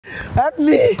Help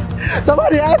me!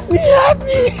 Somebody help me! Help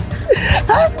me!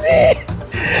 Help me!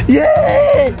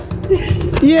 Yeah!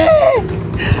 Yeah!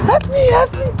 Help me!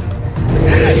 Help me!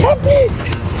 Help me!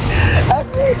 Help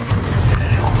me!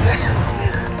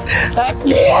 Help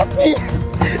me! Help me!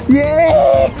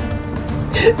 Yeah!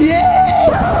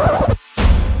 Yeah!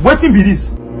 What be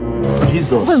this?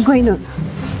 Jesus. What's going on?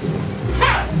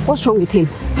 What's wrong with him?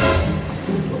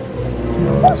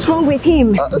 What's wrong with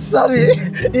him? Sorry,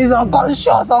 he's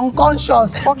unconscious.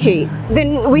 Okay,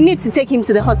 then we need to take him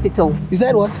to the hospital. You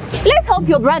said what? Let's help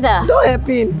your brother. Don't help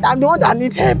him. I'm the one that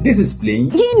needs help. This is plain.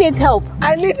 He needs help.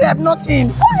 I need help, not him.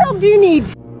 What help do you need?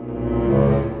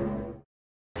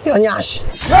 You're Nyash.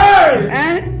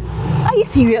 Hey! Are you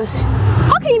serious?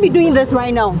 How can you be doing this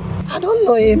right now? I don't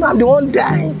know him. I'm the one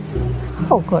dying.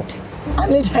 Oh God. I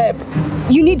need help.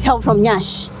 You need help from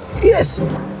Nyash? Yes.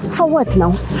 For what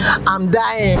now? I'm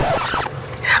dying.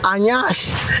 And Nyash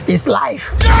is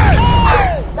life.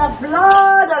 The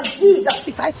blood of Jesus.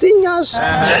 If I see Nyash,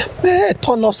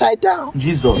 turn upside down.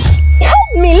 Jesus.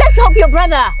 Help me. Let's help your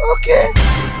brother. Okay.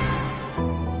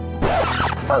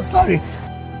 Oh, sorry.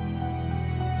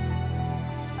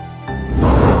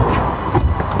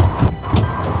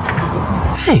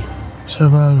 Hey,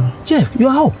 Sirbalo. Jeff, you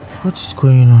are out. What is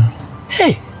going on?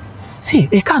 Hey, see,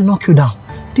 they can't knock you down.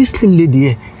 This slim lady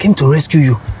here came to rescue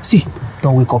you. See,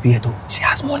 don't wake up yet. She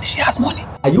has money, she has money.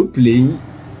 Are you playing?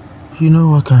 You know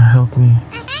what can help me?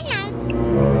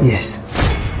 Yes.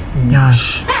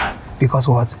 Nyash. Because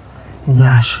what?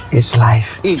 Nyash It's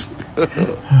life.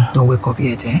 Don't wake up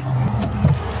yet, eh?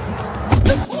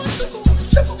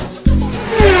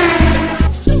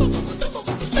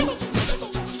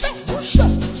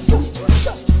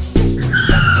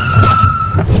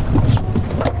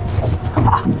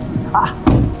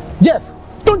 Jeff,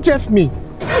 don't Jeff me.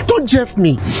 Don't Jeff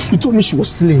me. You told me she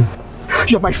was slim.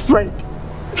 You're my friend.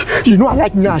 You know I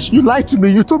like Nyash. You lied to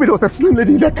me. You told me there was a slim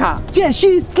lady in the car. Jeff, she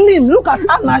is slim. Look at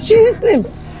Anna, she is slim.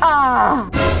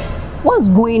 What's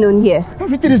going on here?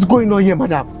 Everything is going on here,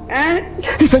 madam.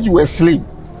 He said you were slim.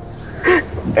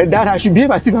 And that I should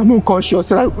behave as if I'm unconscious.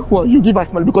 So that, well, you give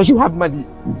us money because you have money.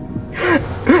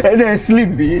 And then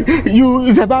slim, you,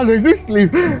 Sirbalo, is this slim?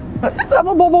 But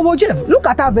Jeff, look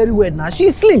at her very well now.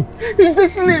 She's slim. Is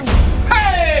this slim?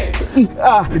 Hey!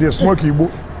 It is smoky, boo.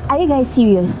 Are you guys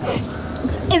serious?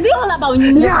 Is it all about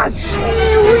Nyash?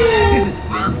 This is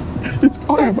plain. It's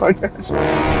all about Nyash.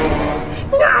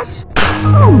 Nyash!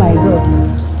 Oh my God.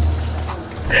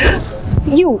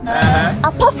 You,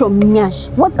 apart from Nyash,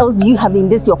 what else do you have in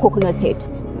this your coconut head?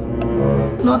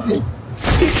 Nothing.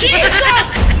 Jesus!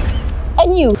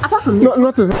 And you, apart from No,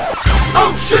 nothing.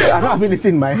 Oh shit! I don't have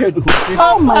anything in my head.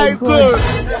 Oh my God.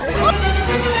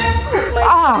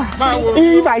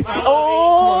 If I see,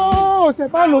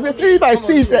 Sirbalo, if I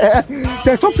see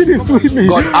there's something is doing me.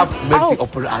 God have mercy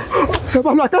upon us.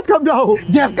 Sirbalo, I can't calm down.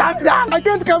 Jeff, calm down. I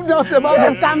can't calm down, Sirbalo.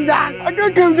 Jeff, calm down. I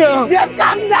can't calm down. Jeff,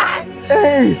 calm down.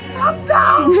 Hey, Calm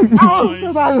down. oh,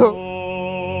 Sirbalo.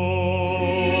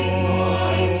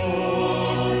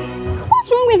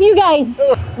 What's wrong with you guys?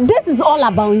 This is all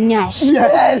about Nyash.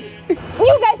 Yes.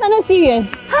 You guys are not serious.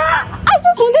 I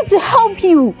just wanted to help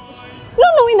you.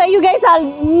 Not knowing that you guys are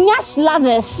Nyash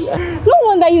lovers. No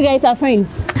wonder you guys are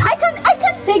friends. I can't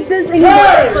take this anymore.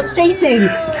 It's frustrating.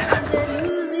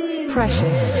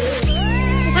 Precious.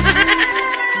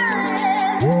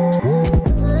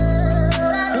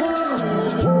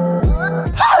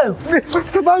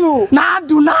 Sirbalo.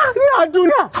 Naduna.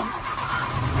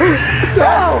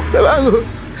 Sirbalo.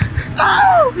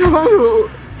 Sirbalo.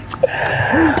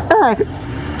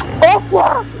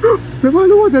 Okpa.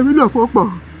 Sirbalo, what's the meaning of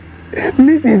Okpa?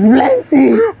 Mrs.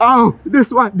 Plenty. Oh,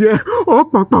 this one there.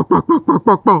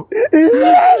 Okpa. It's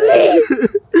plenty.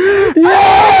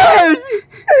 Yes!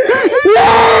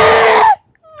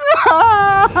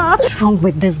 What's wrong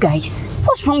with this, guys?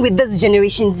 What's wrong with this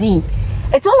Generation Z?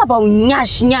 It's all about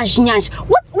Nyash.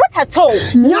 What at all?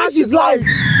 Nyash is life.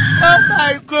 Oh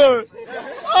my God!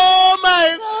 Oh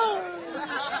my God!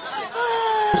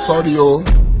 Sorry, oh.